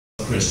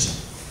Christian.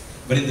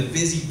 But in the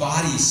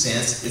busybody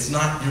sense, it's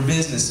not your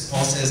business.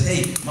 Paul says,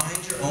 hey,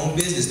 mind your own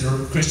business. There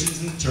are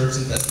Christians in the church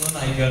in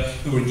Thessalonica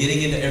who are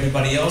getting into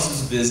everybody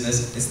else's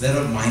business instead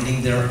of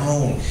minding their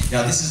own.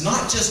 Now, this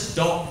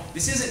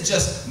isn't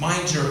just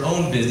mind your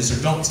own business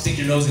or don't stick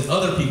your nose in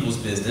other people's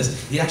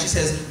business. He actually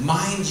says,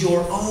 mind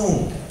your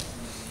own.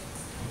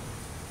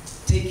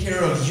 Take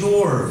care of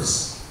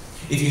yours.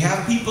 If you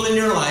have people in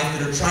your life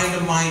that are trying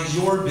to mind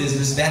your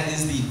business, that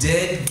is the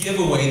dead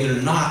giveaway.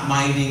 They're not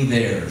minding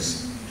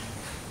theirs.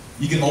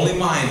 You can only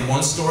mind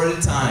one store at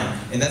a time,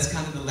 and that's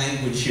kind of the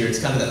language here. It's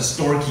kind of that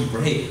storekeeper.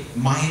 Hey,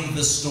 mind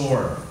the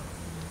store.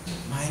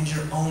 Mind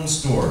your own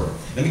store.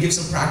 Let me give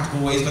some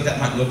practical ways what that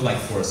might look like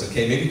for us,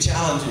 okay? Maybe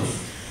challenge you.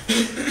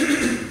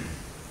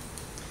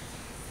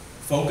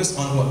 Focus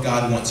on what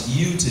God wants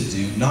you to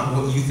do, not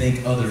what you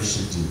think others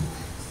should do.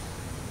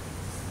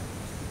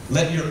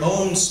 Let your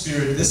own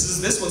spirit,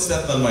 this one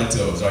stepped on my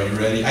toes. Are you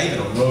ready? I even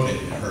wrote it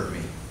and it hurt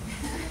me.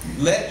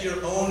 Let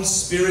your own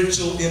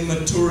spiritual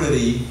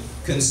immaturity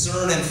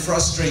concern and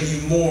frustrate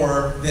you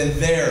more than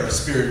their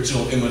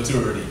spiritual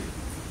immaturity.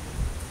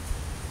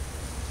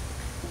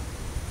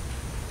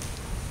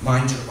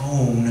 Mind your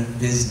own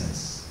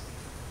business,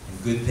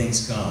 and good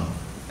things come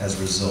as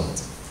a result.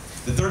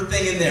 The third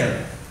thing in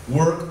there,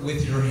 work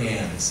with your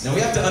hands. Now we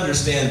have to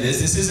understand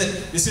this.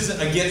 This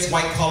isn't against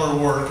white-collar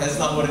work. That's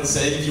not what it's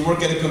saying. If you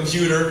work at a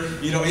computer,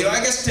 I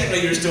guess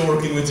technically you're still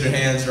working with your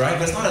hands, right?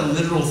 But it's not a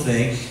literal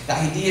thing. The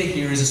idea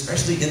here is,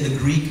 especially in the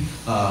Greek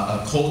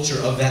culture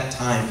of that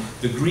time,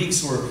 the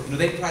Greeks were,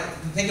 they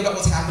think about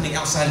what's happening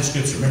outside of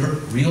Scripture. Remember,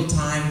 real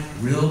time,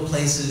 real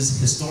places,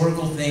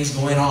 historical things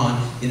going on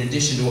in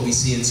addition to what we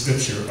see in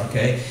Scripture,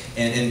 okay?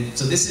 And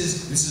so this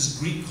is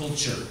Greek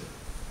culture.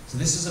 So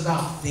this is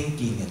about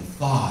thinking and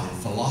thought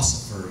and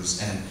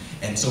philosophers.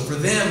 And so for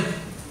them,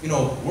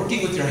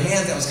 working with your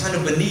hands, that was kind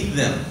of beneath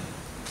them.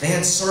 They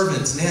had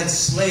servants and they had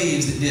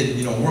slaves that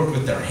did, work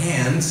with their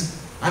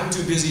hands. I'm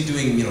too busy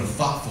doing,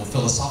 thoughtful,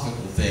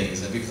 philosophical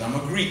things because I'm a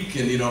Greek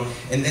and,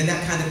 and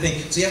that kind of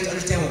thing. So you have to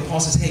understand when Paul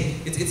says, hey,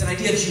 it's an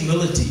idea of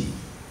humility.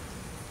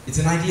 It's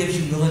an idea of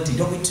humility.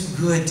 Don't be too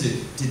good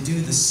to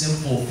do the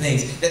simple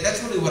things.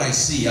 That's really what I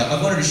see.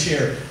 I wanted to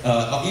share,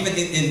 even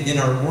in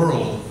our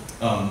world,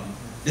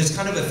 there's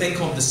kind of a thing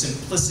called the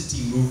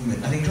simplicity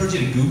movement. I'd encourage you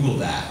to Google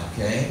that,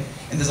 okay?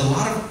 And there's a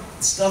lot of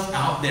stuff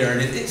out there,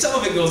 and some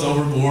of it goes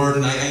overboard,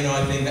 and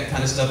I think that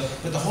kind of stuff.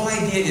 But the whole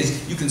idea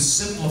is you can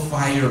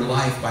simplify your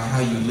life by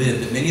how you live.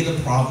 That many of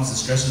the problems and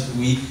stresses that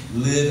we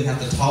live and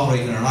have to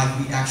tolerate in our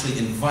life, we actually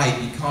invite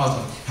because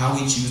of how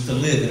we choose to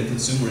live in a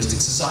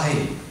consumeristic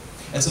society.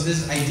 And so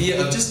this idea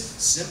of just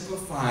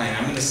simplifying,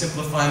 I'm going to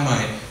simplify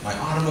my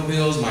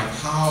automobiles, my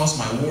house,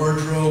 my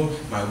wardrobe,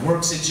 my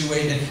work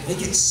situation,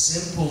 make it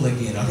simple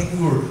again. I think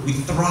we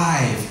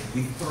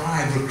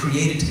thrive. We're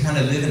created to kind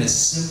of live in a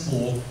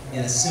simple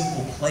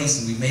place,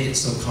 and we've made it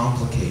so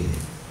complicated.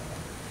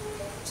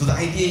 So the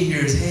idea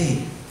here is,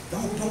 hey,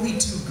 don't be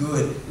too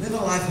good. Live a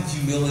life of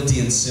humility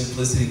and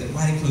simplicity that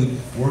might include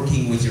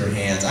working with your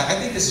hands. I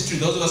think this is true.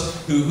 Those of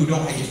us who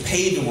don't get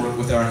paid to work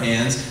with our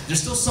hands,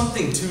 there's still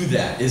something to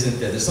that, isn't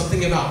there? There's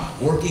something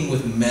about working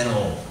with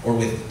metal or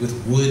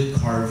with wood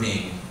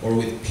carving or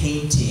with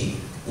painting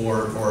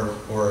or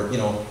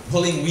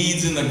pulling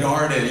weeds in the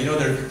garden.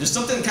 There's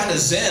something kind of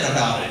zen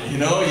about it. You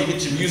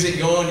get your music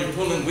going, you're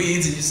pulling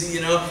weeds, and you see,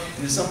 and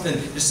there's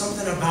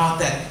something about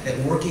that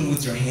working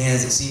with your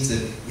hands. It seems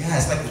that,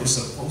 it's like we're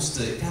supposed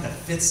to. It kind of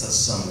fits us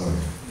somewhere.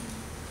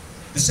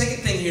 The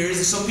second thing here is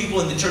that some people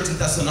in the church in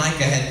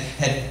Thessalonica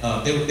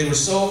they were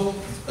so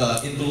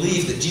in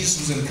belief that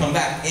Jesus was going to come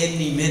back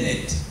any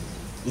minute,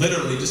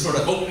 literally just sort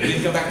of, he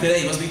didn't come back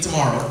today, it must be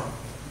tomorrow,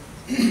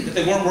 that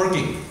they weren't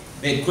working.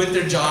 They had quit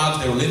their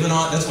jobs, they were living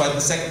on, that's why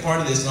the second part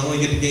of this, not only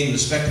get to gain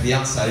respect of the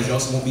outsiders, you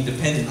also won't be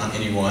dependent on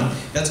anyone.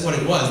 That's what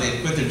it was. They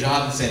had quit their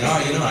jobs and said,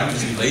 I can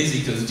just be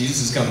lazy because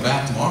Jesus is coming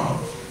back tomorrow.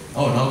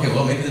 Oh, no, okay,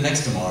 well, maybe the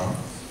next tomorrow.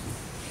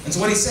 And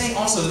so what he's saying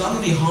also is not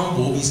only be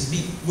humble,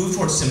 move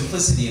towards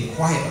simplicity and a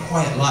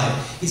quiet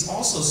life. He's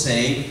also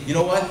saying,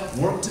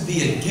 work to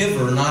be a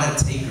giver, not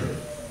a taker.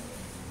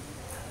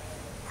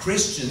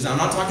 Christians, I'm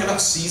not talking about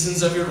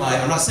seasons of your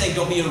life. I'm not saying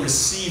don't be a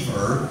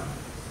receiver.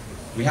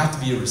 We have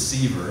to be a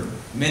receiver,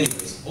 in many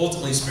ways,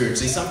 ultimately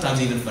spiritually, sometimes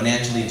even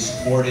financially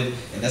supported,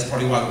 and that's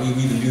partly why we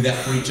even do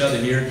that for each other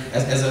here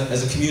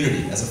as a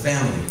community, as a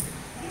family.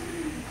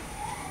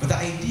 But the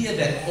idea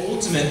that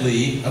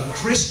ultimately a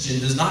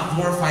Christian does not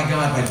glorify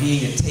God by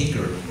being a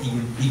taker.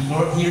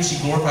 He or she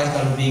glorifies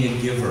God by being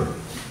a giver.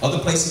 Other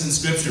places in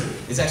Scripture,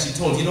 it's actually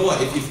told,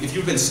 if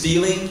you've been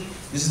stealing,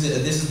 this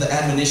is the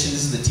admonition,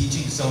 this is the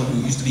teaching to someone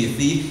who used to be a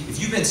thief.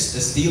 If you've been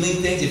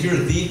stealing things, if you're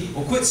a thief,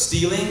 well, quit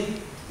stealing.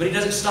 But he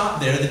doesn't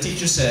stop there. The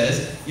teacher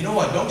says,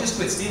 don't just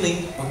quit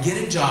stealing, but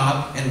get a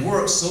job and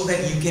work so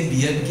that you can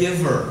be a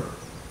giver.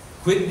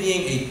 Quit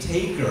being a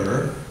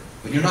taker,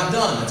 but you're not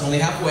done. That's only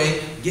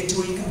halfway. Get to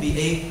where you can be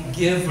a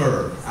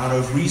giver out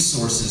of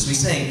resources. We're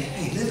saying,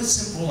 hey, live a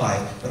simple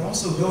life, but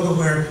also go to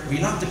where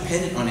you're not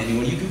dependent on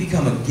anyone. You can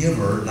become a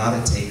giver, not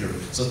a taker.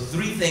 So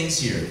 3 things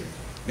here.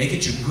 Make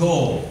it your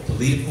goal to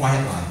lead a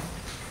quiet life.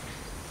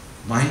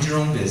 mind your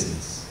own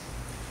business,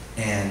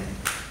 and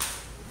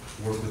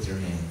work with your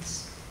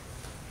hands.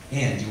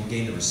 And you will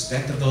gain the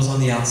respect of those on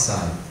the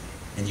outside,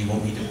 and you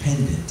won't be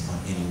dependent on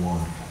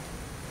anyone.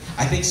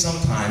 I think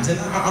sometimes, and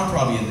I'm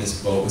probably in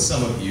this boat with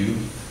some of you,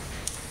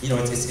 you know,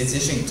 it's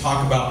interesting to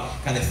talk about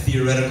kind of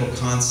theoretical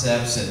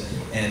concepts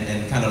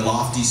and kind of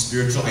lofty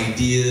spiritual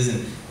ideas,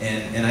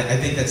 and I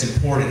think that's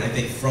important. I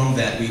think from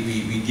that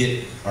we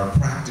get our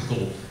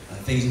practical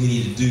things we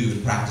need to do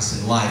and practice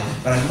in life.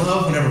 But I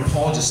love whenever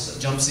Paul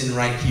just jumps in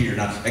right here.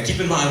 Now keep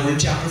in mind, we're in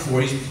chapter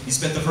 4. He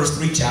spent the first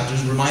 3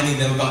 chapters reminding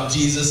them about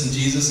Jesus and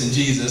Jesus and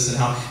Jesus and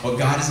how what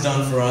God has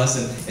done for us,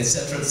 and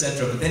etc.,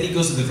 etc. But then he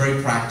goes to the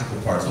very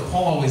practical parts. What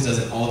Paul always does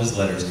in all of his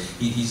letters.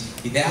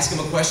 He'd ask him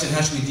a question,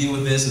 how should we deal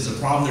with this? There's a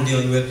problem they're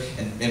dealing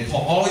with. And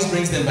Paul always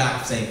brings them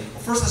back saying,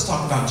 well, first let's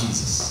talk about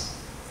Jesus.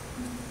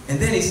 And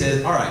then he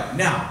says, all right,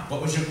 now,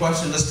 what was your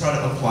question? Let's try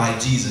to apply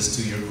Jesus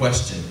to your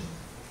question.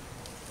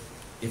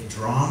 If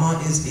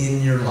drama is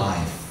in your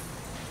life,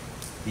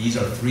 these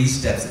are 3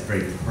 steps that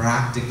very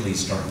practically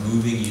start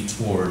moving you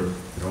toward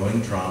throwing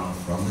drama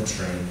from the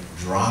train,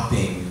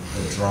 dropping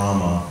the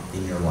drama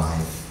in your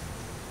life.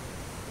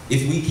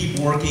 If we keep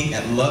working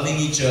at loving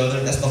each other,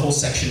 that's the whole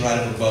section right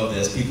up above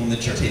this. People in the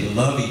church, they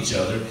love each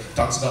other.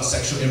 Talks about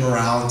sexual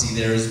immorality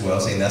there as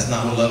well, saying that's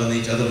not what loving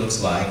each other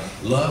looks like.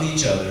 Love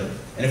each other.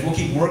 And if we'll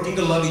keep working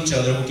to love each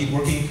other, we'll keep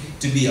working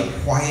to be a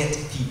quiet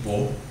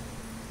people,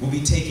 we'll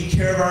be taking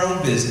care of our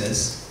own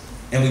business,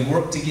 and we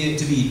work to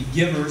be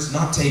givers,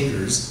 not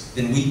takers,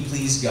 then we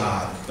please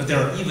God. But there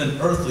are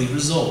even earthly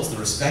results, the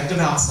respect of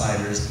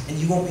outsiders, and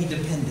you won't be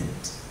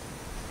dependent.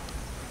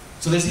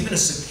 So there's even a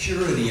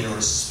security and a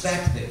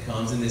respect that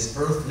comes in this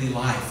earthly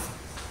life.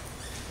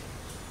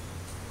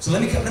 So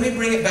let me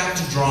bring it back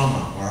to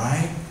drama, all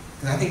right?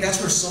 Because I think that's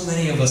where so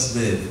many of us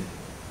live.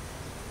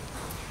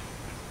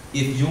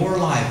 If your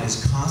life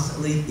is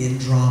constantly in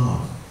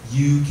drama,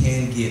 you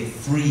can get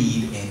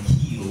freed and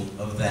healed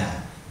of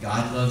that.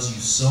 God loves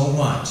you so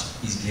much,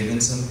 he's given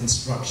some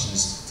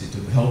instructions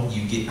to help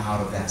you get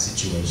out of that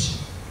situation.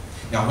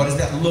 Now, what does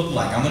that look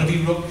like? I'm going to be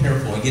real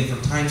careful. Again,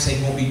 for time's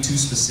sake, won't be too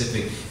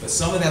specific. But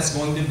some of that's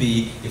going to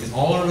be, if it's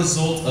all a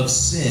result of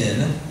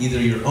sin, either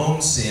your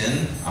own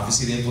sin,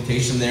 obviously the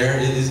implication there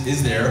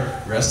is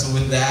there, wrestle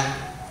with that,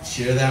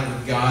 share that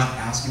with God,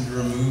 ask him to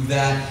remove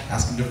that,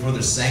 ask him to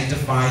further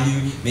sanctify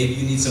you. Maybe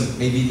you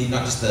need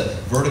not just the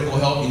vertical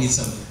help, you need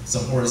some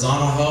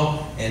horizontal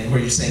help, and where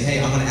you're saying, hey,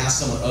 I'm going to ask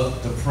someone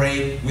to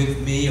pray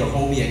with me or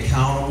hold me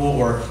accountable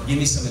or give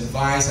me some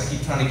advice. I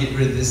keep trying to get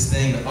rid of this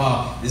thing.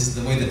 This is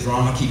the way the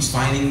drama keeps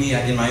finding me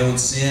in my own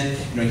sin.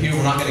 You know, here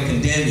we're not going to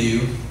condemn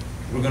you.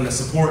 We're going to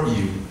support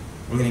you.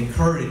 We're going to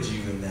encourage you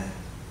in that.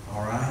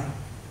 All right?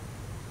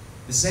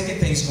 The second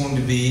thing is going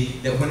to be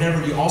that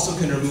whenever you also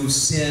can remove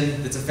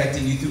sin that's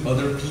affecting you through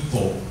other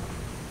people.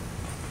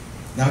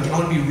 Now, I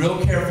want to be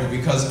real careful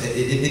because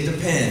it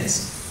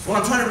depends. Well,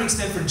 I'm trying to reach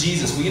them for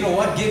Jesus. Well, you know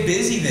what? Get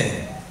busy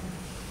then.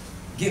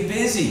 Get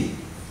busy.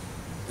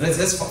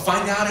 Let's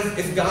find out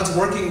if God's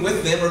working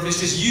with them or if it's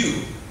just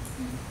you.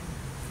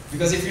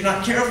 Because if you're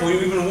not careful,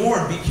 you're even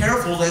warned, be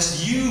careful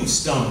lest you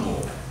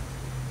stumble.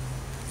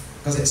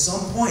 Because at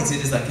some points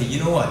it is like, hey,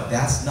 you know what?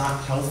 That's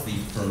not healthy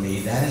for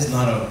me. That is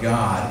not of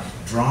God.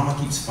 Drama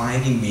keeps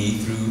finding me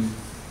through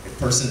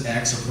person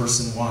X or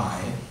person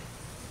Y.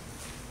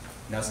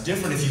 Now it's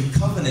different if you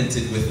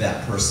covenanted with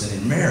that person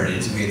in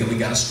marriage, then we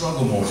got to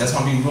struggle more. That's why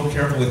I'm being real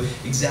careful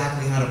with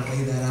exactly how to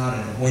play that out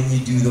and when you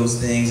do those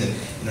things and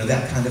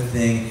that kind of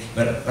thing.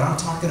 But I'm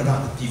talking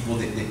about the people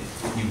that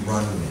you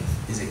run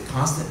with. Is it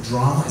constant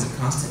drama? Is it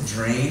constant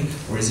drain?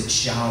 Or is it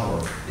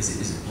shower? Is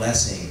it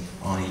blessing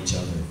on each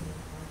other?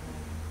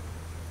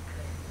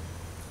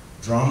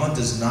 Drama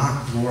does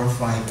not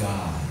glorify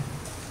God.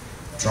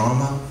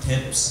 Drama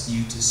tempts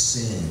you to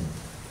sin.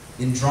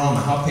 In drama,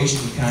 how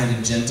patient and kind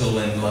and gentle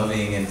and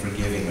loving and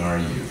forgiving are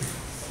you?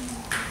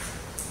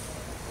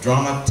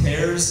 Drama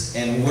tears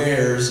and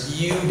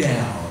wears you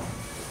down.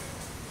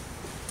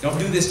 Don't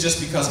do this just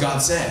because God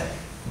said.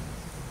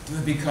 Do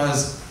it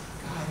because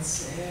God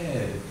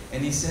said.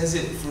 And he says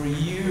it for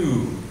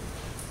you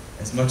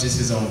as much as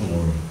his own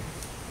glory.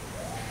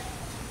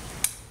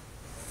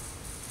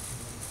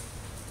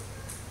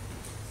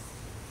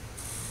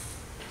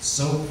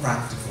 So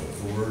practical,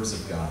 the words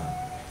of God.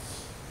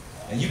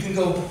 And you can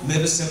go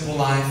live a simple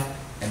life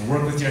and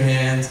work with your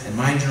hands and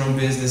mind your own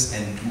business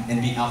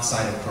and be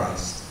outside of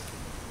Christ.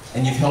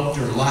 And you've helped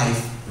your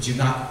life, but you've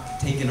not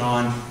taken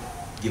on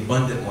the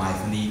abundant life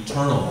and the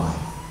eternal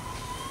life.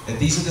 That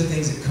these are the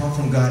things that come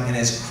from God, and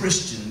as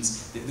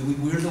Christians,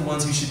 we're the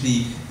ones who should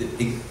be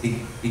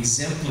the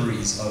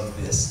exemplaries of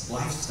this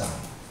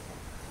lifestyle.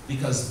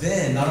 Because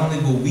then, not only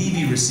will we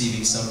be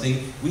receiving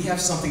something, we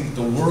have something that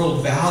the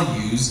world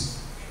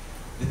values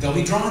that they'll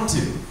be drawn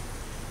to.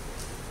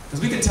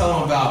 Because we can tell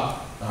them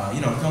about,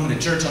 coming to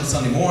church on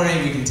Sunday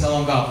morning. We can tell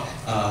them about,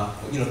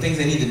 things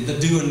they need to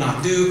do and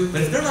not do.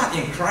 But if they're not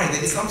in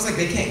Christ, it's almost like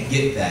they can't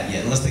get that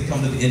yet, unless they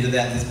come to the end of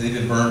that. They've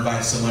been burned by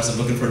it so much, they're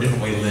looking for a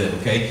different way to live,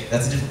 okay?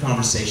 That's a different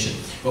conversation.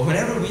 But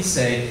whenever we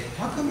say,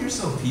 how come you're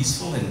so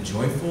peaceful and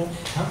joyful?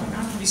 How come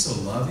you be so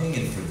loving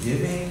and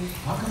forgiving?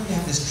 How come you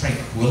have this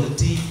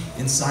tranquility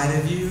inside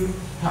of you?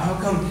 How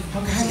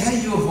do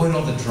you avoid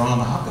all the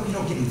drama? How come you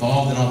don't get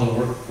involved in all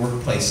the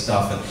workplace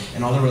stuff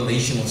and all the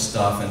relational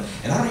stuff?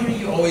 And I don't hear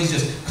you always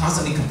just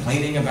constantly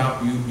complaining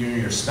about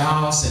your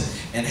spouse.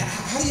 And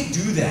how do you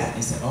do that? And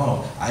you say,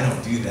 oh, I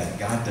don't do that.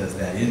 God does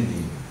that in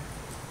me.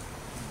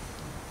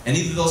 And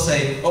either they'll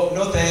say, oh,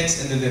 no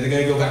thanks, and then they're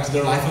going to go back to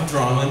their life of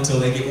drama until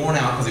they get worn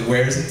out, because it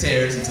wears and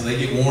tears until they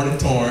get worn and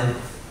torn.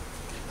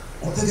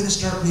 Or they're going to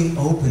start being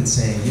open,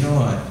 saying, you know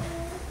what?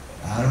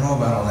 I don't know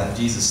about all that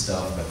Jesus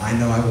stuff, but I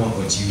know I want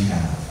what you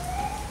have.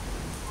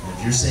 And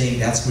if you're saying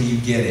that's where you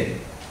get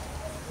it,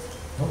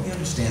 help me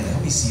understand that.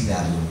 Help me see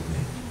that a little bit.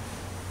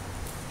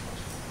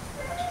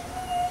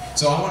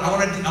 So I want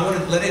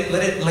to let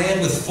it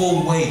land with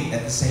full weight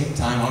at the same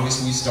time.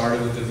 Obviously, we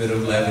started with a bit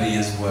of levity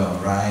as well,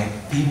 right?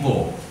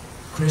 People,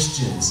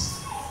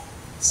 Christians,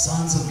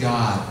 sons of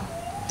God,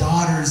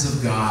 daughters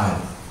of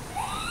God,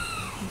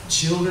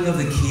 children of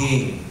the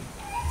King.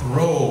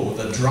 Throw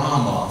the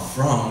drama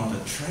from the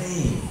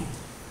train.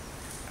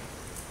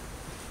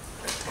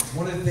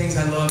 One of the things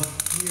I love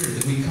here,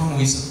 that we come and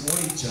we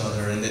support each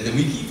other, and that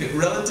we keep it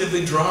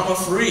relatively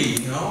drama-free,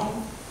 you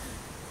know?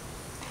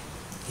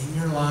 In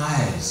your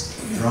lives,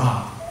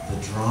 drop the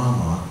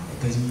drama,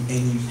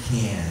 and you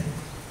can.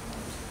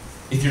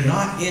 If you're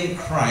not in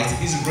Christ,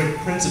 these are great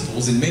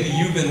principles, and maybe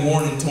you've been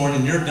worn and torn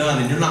and you're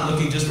done, and you're not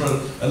looking just for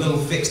a little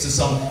fix to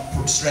some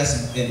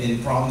stress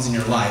and problems in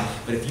your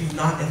life, but if you've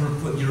not ever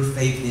put your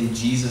faith in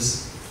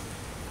Jesus,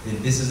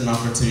 then this is an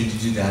opportunity to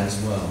do that as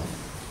well.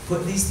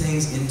 Put these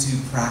things into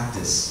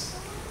practice.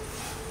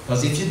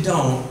 Because if you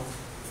don't,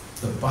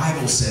 the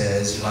Bible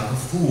says you're like a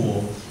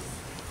fool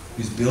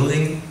who's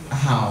building a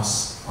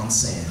house on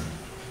sand.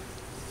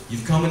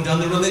 You've come and done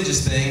the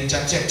religious thing,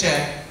 check, check,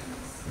 check.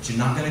 But you're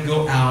not going to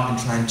go out and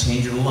try and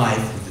change your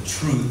life with the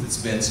truth that's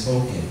been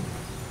spoken.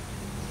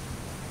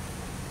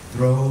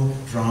 Throw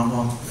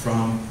drama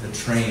from the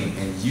train,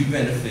 and you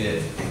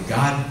benefit, and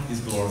God is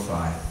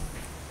glorified.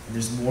 And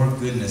there's more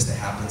goodness that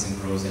happens and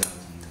grows out of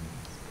you.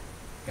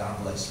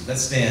 God bless you.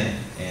 Let's stand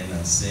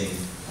and sing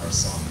our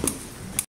song.